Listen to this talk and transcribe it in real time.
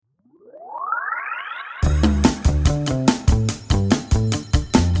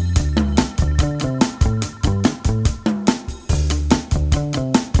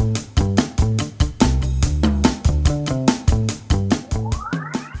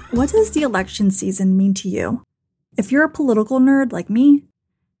What does the election season mean to you? If you're a political nerd like me,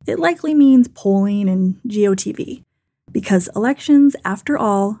 it likely means polling and GOTV, because elections, after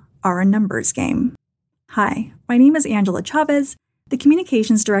all, are a numbers game. Hi, my name is Angela Chavez, the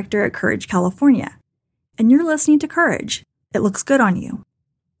Communications Director at Courage California, and you're listening to Courage. It looks good on you.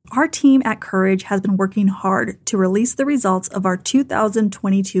 Our team at Courage has been working hard to release the results of our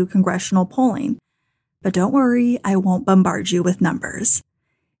 2022 congressional polling, but don't worry, I won't bombard you with numbers.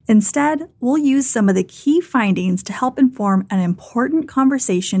 Instead, we'll use some of the key findings to help inform an important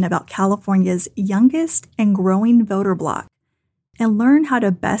conversation about California's youngest and growing voter bloc, and learn how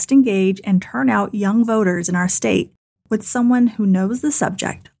to best engage and turn out young voters in our state with someone who knows the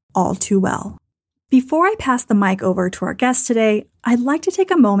subject all too well. Before I pass the mic over to our guest today, I'd like to take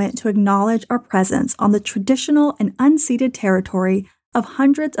a moment to acknowledge our presence on the traditional and unceded territory of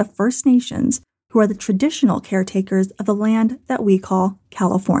hundreds of First Nations who are the traditional caretakers of the land that we call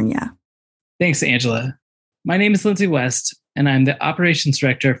California. Thanks, Angela. My name is Lindsay West, and I'm the Operations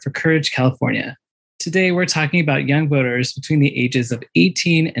Director for Courage California. Today, we're talking about young voters between the ages of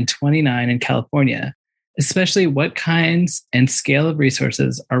 18 and 29 in California, especially what kinds and scale of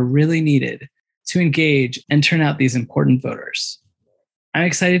resources are really needed to engage and turn out these important voters. I'm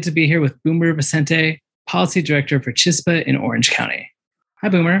excited to be here with Boomer Vicente, Policy Director for CHISPA in Orange County. Hi,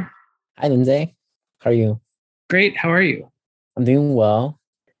 Boomer. Hi, Lindsay. How are you? Great. How are you? I'm doing well.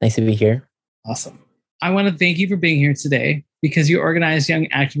 Nice to be here. Awesome. I want to thank you for being here today because you organize young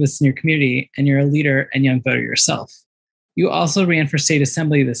activists in your community and you're a leader and young voter yourself. You also ran for state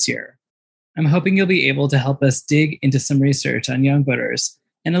assembly this year. I'm hoping you'll be able to help us dig into some research on young voters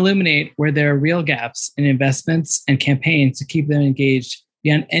and illuminate where there are real gaps in investments and campaigns to keep them engaged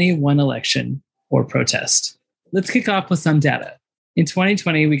beyond any one election or protest. Let's kick off with some data. In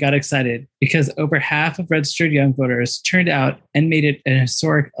 2020, we got excited because over half of registered young voters turned out and made it an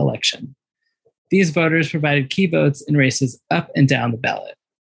historic election. These voters provided key votes in races up and down the ballot.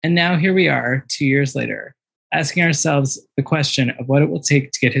 And now here we are, 2 years later, asking ourselves the question of what it will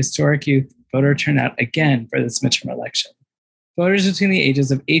take to get historic youth voter turnout again for this midterm election. Voters between the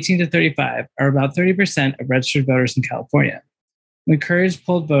ages of 18 to 35 are about 30% of registered voters in California. When Courage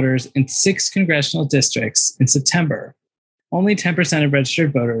polled voters in 6 congressional districts in September, only 10% of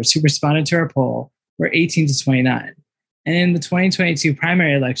registered voters who responded to our poll were 18 to 29. And in the 2022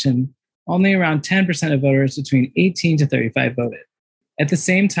 primary election, only around 10% of voters between 18 to 35 voted. At the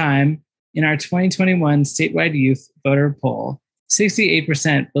same time, in our 2021 statewide youth voter poll,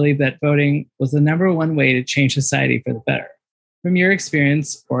 68% believe that voting was the number one way to change society for the better. From your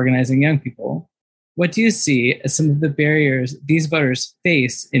experience organizing young people, what do you see as some of the barriers these voters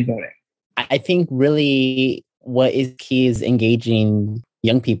face in voting? I think really what is key is engaging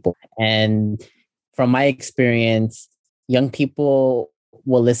young people. And from my experience, young people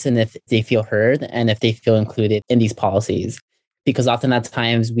will listen if they feel heard and if they feel included in these policies. Because often at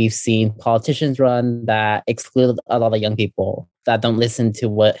times we've seen politicians run that exclude a lot of young people, that don't listen to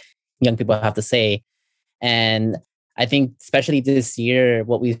what young people have to say. And I think especially this year,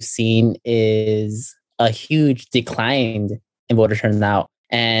 what we've seen is a huge decline in voter turnout.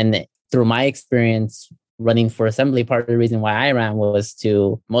 And through my experience running for assembly, part of the reason why I ran was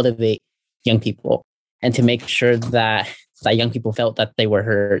to motivate young people and to make sure that young people felt that they were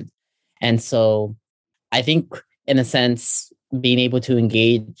heard. And so I think, in a sense, being able to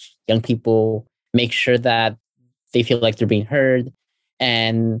engage young people, make sure that they feel like they're being heard,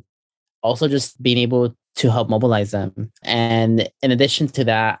 and also just being able to help mobilize them. And in addition to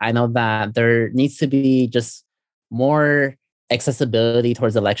that, I know that there needs to be just more accessibility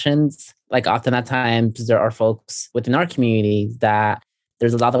towards elections. Like often at times there are folks within our community that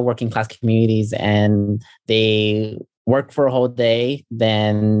there's a lot of working class communities and they work for a whole day,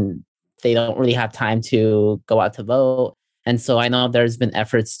 then they don't really have time to go out to vote. And so I know there's been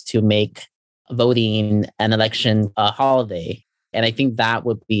efforts to make voting an election a holiday. And I think that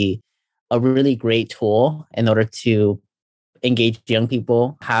would be a really great tool in order to engage young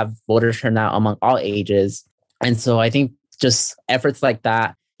people, have voter turnout among all ages. And so I think just efforts like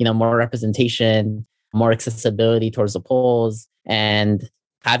that, more representation, more accessibility towards the polls, and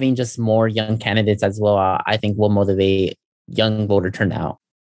having just more young candidates as well, I think will motivate young voter turnout.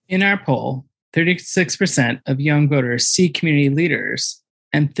 In our poll, 36% of young voters see community leaders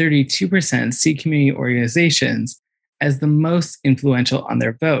and 32% see community organizations as the most influential on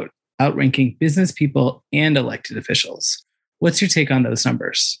their vote, outranking business people and elected officials. What's your take on those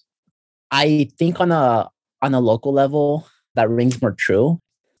numbers? I think on a local level, that rings more true.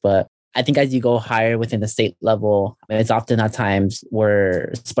 But I think as you go higher within the state level, it's often at times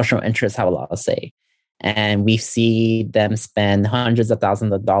where special interests have a lot to say. And we see them spend hundreds of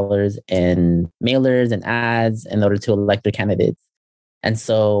thousands of dollars in mailers and ads in order to elect their candidates. And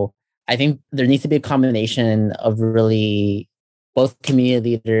so I think there needs to be a combination of really both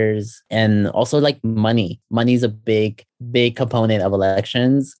community leaders and also like money. Money is a big component of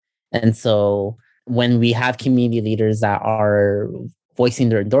elections. And so when we have community leaders that are voicing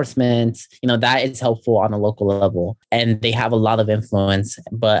their endorsements, that is helpful on a local level, and they have a lot of influence.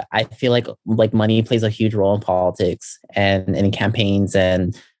 But I feel like money plays a huge role in politics and in campaigns,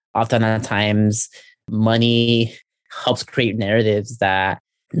 and oftentimes money helps create narratives that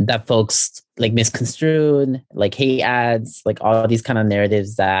folks like misconstrued, like hate ads, like all these kind of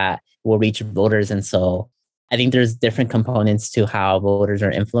narratives that will reach voters. And so I think there's different components to how voters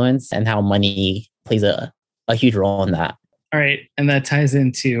are influenced and how money plays a huge role in that. All right. And that ties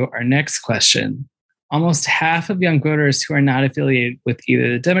into our next question. Almost half of young voters who are not affiliated with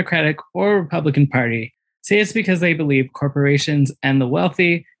either the Democratic or Republican Party say it's because they believe corporations and the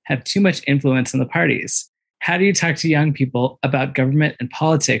wealthy have too much influence in the parties. How do you talk to young people about government and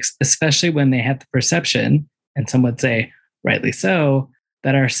politics, especially when they have the perception, and some would say rightly so,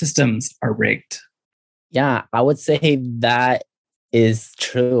 that our systems are rigged? Yeah, I would say that is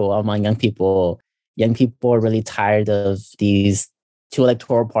true among young people. Young people are really tired of these two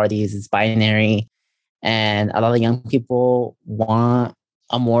electoral parties. It's binary. And a lot of young people want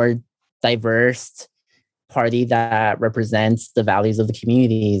a more diverse party that represents the values of the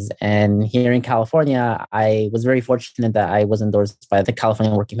communities. And here in California, I was very fortunate that I was endorsed by the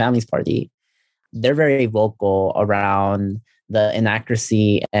California Working Families Party. They're very vocal around the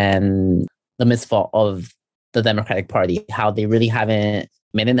inaccuracy and the misfall of the Democratic Party, how they really haven't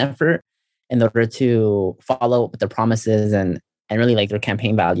made an effort in order to follow up with their promises and really like their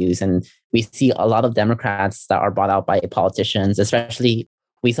campaign values. And we see a lot of Democrats that are bought out by politicians, especially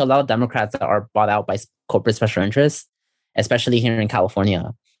we see a lot of Democrats that are bought out by corporate special interests, especially here in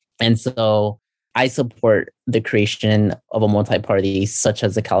California. And so I support the creation of a multi-party such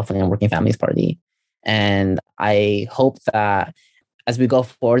as the California Working Families Party. And I hope that as we go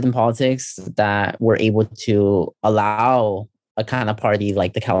forward in politics, that we're able to allow a kind of party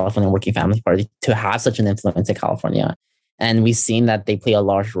like the California Working Families Party to have such an influence in California. And we've seen that they play a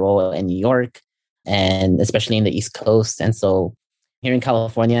large role in New York and especially in the East Coast. And so here in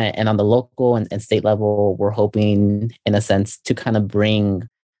California and on the local and state level, we're hoping in a sense to kind of bring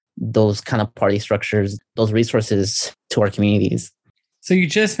those kind of party structures, those resources to our communities. So you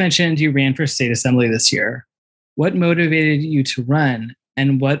just mentioned you ran for state assembly this year. What motivated you to run,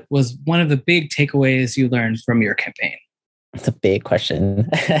 and what was one of the big takeaways you learned from your campaign? It's a big question.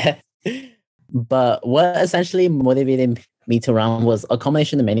 But what essentially motivated me to run was a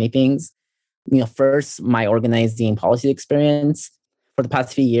combination of many things. First, my organizing policy experience. For the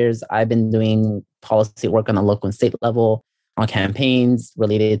past few years, I've been doing policy work on a local and state level on campaigns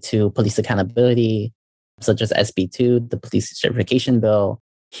related to police accountability, such as SB2, the police certification bill.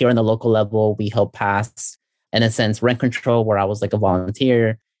 Here on the local level, we helped pass, in a sense, rent control, where I was like a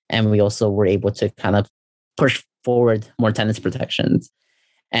volunteer. And we also were able to kind of push forward more tenants protections.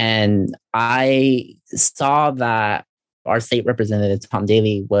 And I saw that our state representative, Tom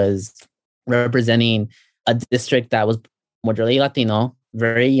Daley, was representing a district that was majority Latino,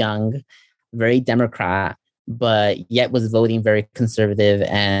 very young, very Democrat, but yet was voting very conservative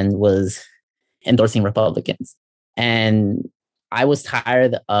and was endorsing Republicans. And I was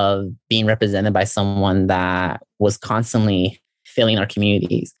tired of being represented by someone that was constantly failing our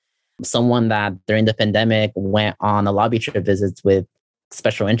communities. Someone that during the pandemic went on a lobby trip visits with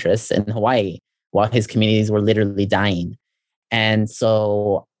special interests in Hawaii while his communities were literally dying. And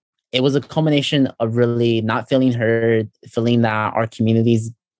so it was a combination of really not feeling heard, feeling that our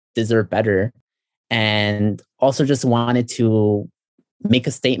communities deserve better, and also just wanted to make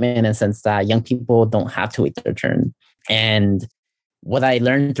a statement in a sense that young people don't have to wait their turn. And what I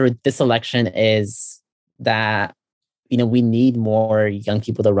learned through this election is that, we need more young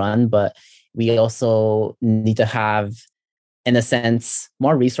people to run, but we also need to have, in a sense,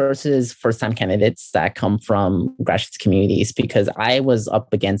 more resources for some candidates that come from grassroots communities, because I was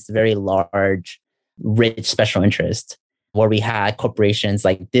up against very large, rich special interest where we had corporations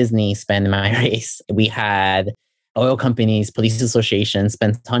like Disney spend in my race. We had oil companies, police associations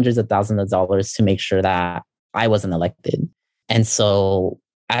spend hundreds of thousands of dollars to make sure that I wasn't elected. And so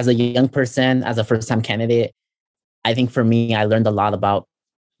as a young person, as a first-time candidate, I think for me, I learned a lot about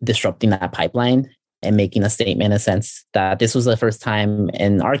disrupting that pipeline and making a statement in a sense that this was the first time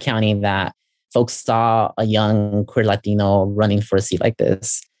in our county that folks saw a young queer Latino running for a seat like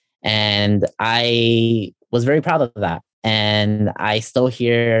this. And I was very proud of that. And I still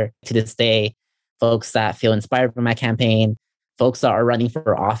hear to this day folks that feel inspired by my campaign, folks that are running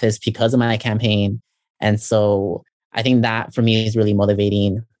for office because of my campaign. And so I think that for me is really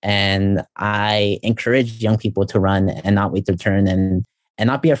motivating. And I encourage young people to run and not wait their turn and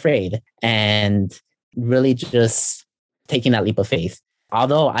not be afraid and really just taking that leap of faith.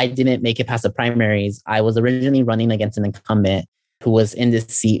 Although I didn't make it past the primaries, I was originally running against an incumbent who was in this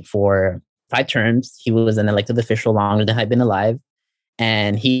seat for 5 terms. He was an elected official longer than I'd been alive.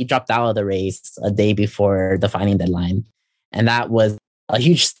 And he dropped out of the race a day before the filing deadline. And that was a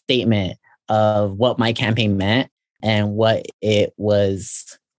huge statement of what my campaign meant and what it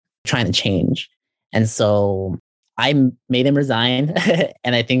was trying to change. And so I made him resign.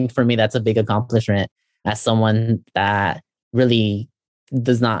 And I think for me, that's a big accomplishment as someone that really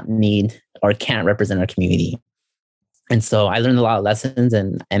does not need or can't represent our community. And so I learned a lot of lessons,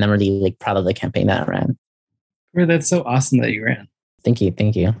 and I'm really proud of the campaign that I ran. That's so awesome that you ran. Thank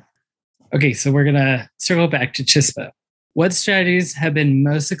you. Okay, so we're going to circle back to CHISPA. What strategies have been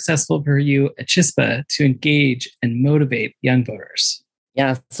most successful for you at CHISPA to engage and motivate young voters?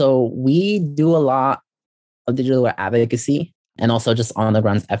 Yeah, so we do a lot of digital advocacy and also just on the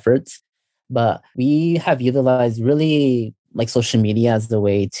ground efforts. But we have utilized really social media as the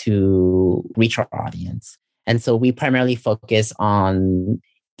way to reach our audience. And so we primarily focus on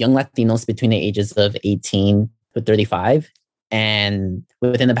young Latinos between the ages of 18 to 35. And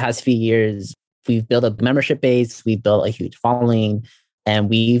within the past few years, we've built a membership base, we've built a huge following, and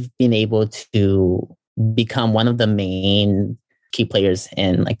we've been able to become one of the main key players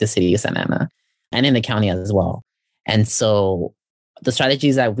in the city of Santa Ana and in the county as well. And so the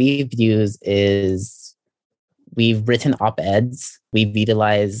strategies that we've used is we've written op-eds, we've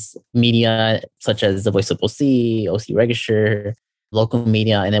utilized media such as the Voice of OC Register, local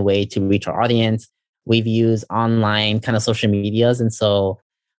media in a way to reach our audience. We've used online kind of social medias. And so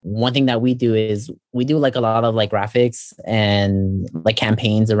one thing that we do is we do a lot of graphics and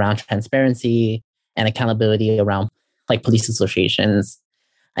campaigns around transparency and accountability around police associations.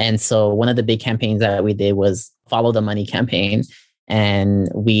 And so one of the big campaigns that we did was Follow the Money campaign. And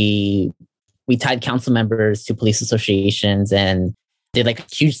we tied council members to police associations and did a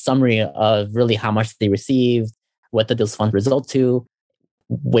huge summary of really how much they received, what did those funds result to,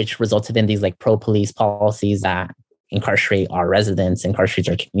 which resulted in these pro-police policies that incarcerate our residents, incarcerate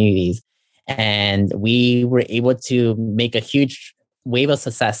our communities. And we were able to make a huge wave of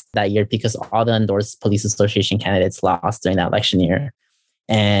success that year because all the endorsed police association candidates lost during that election year.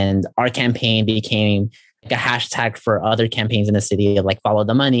 And our campaign became a hashtag for other campaigns in the city of Follow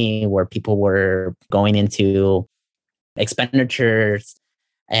the Money, where people were going into expenditures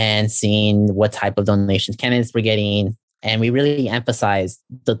and seeing what type of donations candidates were getting. And we really emphasized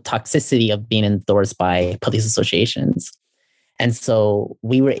the toxicity of being endorsed by police associations. And so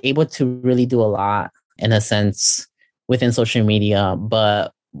we were able to really do a lot in a sense within social media.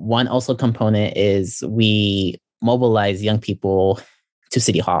 But one also component is we mobilize young people to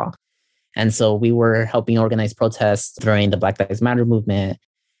City Hall. And so we were helping organize protests during the Black Lives Matter movement.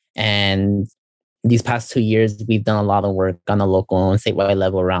 And these past 2 years, we've done a lot of work on a local and statewide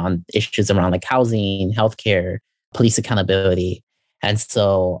level around issues around housing, healthcare, police accountability. And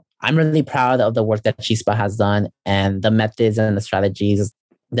so I'm really proud of the work that CHISPA has done and the methods and the strategies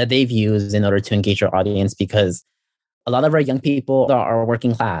that they've used in order to engage our audience, because a lot of our young people are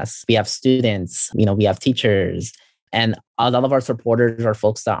working class. We have students, we have teachers, and a lot of our supporters are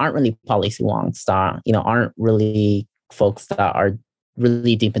folks that aren't really policy wonks, that, aren't really folks that are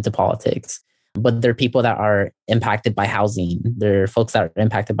really deep into politics. But they're people that are impacted by housing. They're folks that are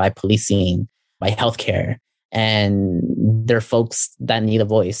impacted by policing, by healthcare. And they're folks that need a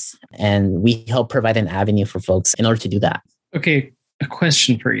voice. And we help provide an avenue for folks in order to do that. Okay, a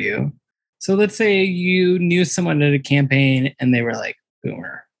question for you. So let's say you knew someone at a campaign and they were like,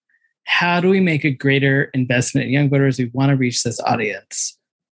 boomer. How do we make a greater investment in young voters? We want to reach this audience.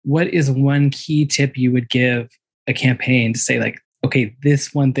 What is one key tip you would give a campaign to say okay,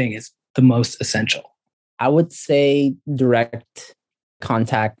 this one thing is the most essential? I would say direct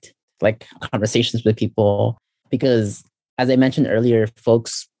contact, conversations with people, because as I mentioned earlier,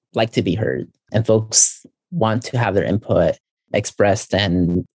 folks like to be heard and folks want to have their input expressed.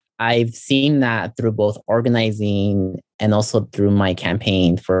 And I've seen that through both organizing and also through my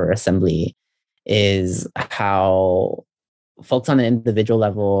campaign for assembly, is how folks on an individual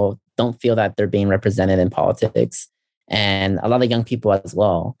level don't feel that they're being represented in politics, and a lot of young people as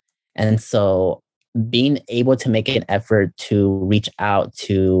well. And so being able to make an effort to reach out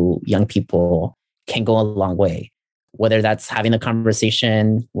to young people can go a long way, whether that's having a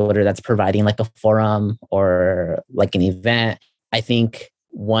conversation, whether that's providing a forum or an event. I think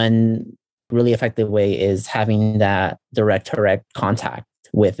one really effective way is having that direct contact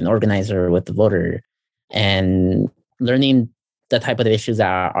with an organizer, with the voter, and learning the type of issues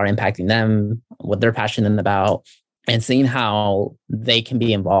that are impacting them, what they're passionate about, and seeing how they can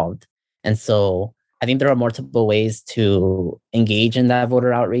be involved. And so I think there are multiple ways to engage in that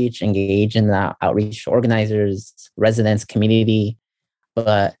voter outreach, engage in that outreach to organizers, residents, community.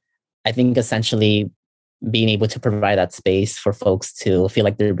 But I think essentially being able to provide that space for folks to feel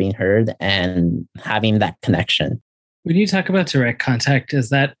like they're being heard and having that connection. When you talk about direct contact, does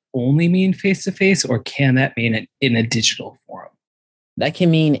that only mean face-to-face, or can that mean in a digital forum? That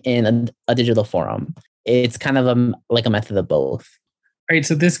can mean in a digital forum. It's kind of like a method of both. All right,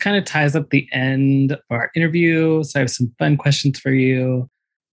 so this kind of ties up the end of our interview. So I have some fun questions for you.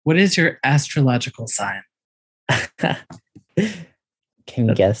 What is your astrological sign? Can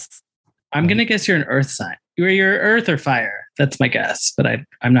you guess? I'm going to guess you're an earth sign. You're earth or fire. That's my guess, but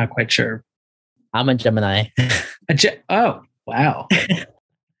I'm not quite sure. I'm a Gemini. Oh, wow.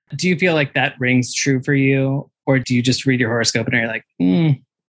 Do you feel like that rings true for you? Or do you just read your horoscope and you're like,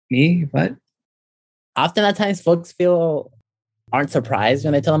 me? What? Often at times folks aren't surprised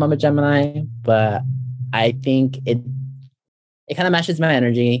when I tell them I'm a Gemini, but I think it kind of matches my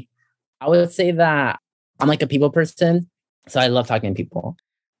energy. I would say that I'm like a people person. So I love talking to people.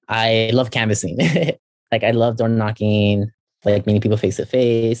 I love canvassing. Like I love door knocking, like meeting people face to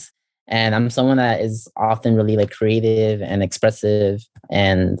face. And I'm someone that is often really like creative and expressive.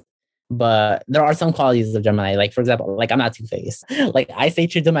 But there are some qualities of Gemini. Like for example, like I'm not two-faced. Like I stay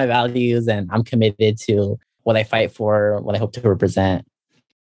true to my values and I'm committed to what I fight for, what I hope to represent.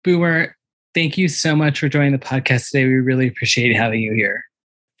 Boomer, thank you so much for joining the podcast today. We really appreciate having you here.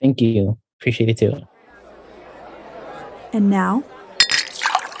 Thank you. Appreciate it too. And now,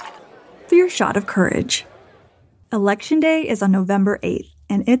 for your shot of courage. Election Day is on November 8th,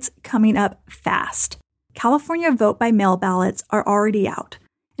 and it's coming up fast. California vote-by-mail ballots are already out,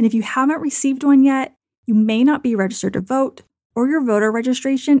 and if you haven't received one yet, you may not be registered to vote, or your voter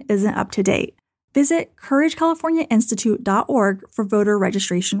registration isn't up to date. Visit CourageCaliforniaInstitute.org for voter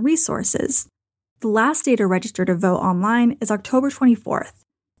registration resources. The last day to register to vote online is October 24th,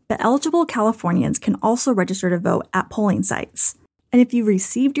 but eligible Californians can also register to vote at polling sites. And if you've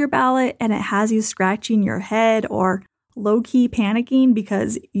received your ballot and it has you scratching your head or low-key panicking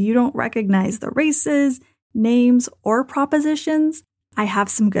because you don't recognize the races, names, or propositions, I have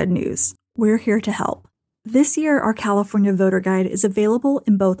some good news. We're here to help. This year, our California Voter Guide is available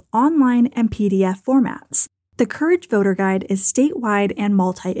in both online and PDF formats. The Courage Voter Guide is statewide and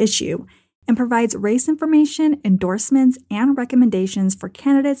multi-issue and provides race information, endorsements, and recommendations for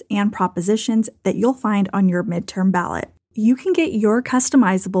candidates and propositions that you'll find on your midterm ballot. You can get your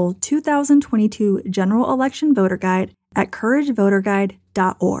customizable 2022 General Election Voter Guide at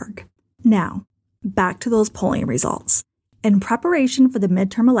CourageVoterGuide.org. Now, back to those polling results. In preparation for the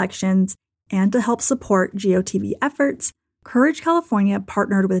midterm elections and to help support GOTV efforts, Courage California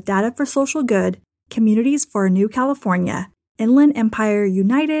partnered with Data for Social Good, Communities for a New California, Inland Empire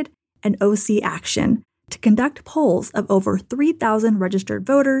United, and OC Action to conduct polls of over 3,000 registered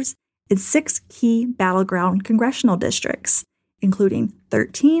voters in 6 key battleground congressional districts, including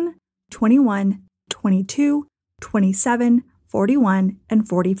 13, 21, 22, 27, 41, and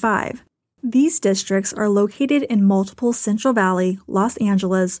 45. These districts are located in multiple Central Valley, Los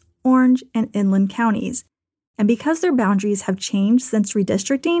Angeles, Orange, and Inland counties, and because their boundaries have changed since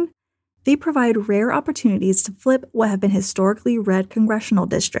redistricting, they provide rare opportunities to flip what have been historically red congressional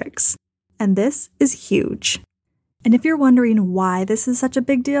districts. And this is huge. And if you're wondering why this is such a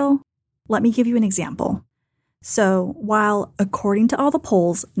big deal, let me give you an example. So, while, according to all the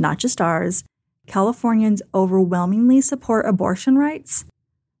polls, not just ours, Californians overwhelmingly support abortion rights,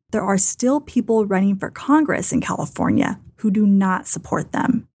 there are still people running for Congress in California who do not support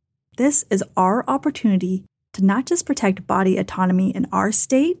them. This is our opportunity to not just protect body autonomy in our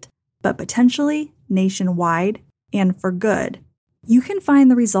state, but potentially nationwide and for good. You can find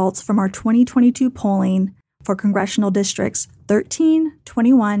the results from our 2022 polling for congressional districts 13,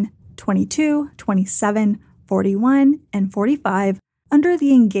 21, 22, 27, 41, and 45 under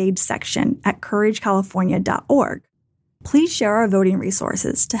the Engage section at CourageCalifornia.org. Please share our voting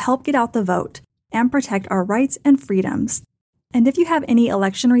resources to help get out the vote and protect our rights and freedoms. And if you have any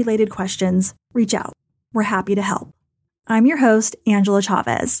election-related questions, reach out. We're happy to help. I'm your host, Angela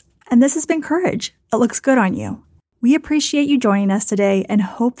Chavez, and this has been Courage. It looks good on you. We appreciate you joining us today and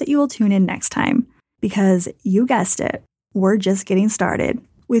hope that you will tune in next time, because you guessed it, we're just getting started.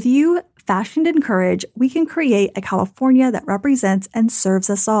 With you, fashioned in courage, we can create a California that represents and serves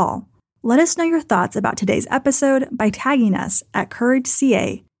us all. Let us know your thoughts about today's episode by tagging us at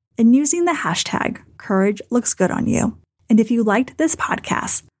CourageCA and using the hashtag #CourageLooksGoodOnYou. And if you liked this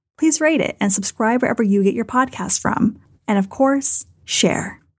podcast, please rate it and subscribe wherever you get your podcasts from. And of course,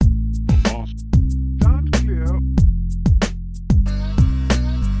 share.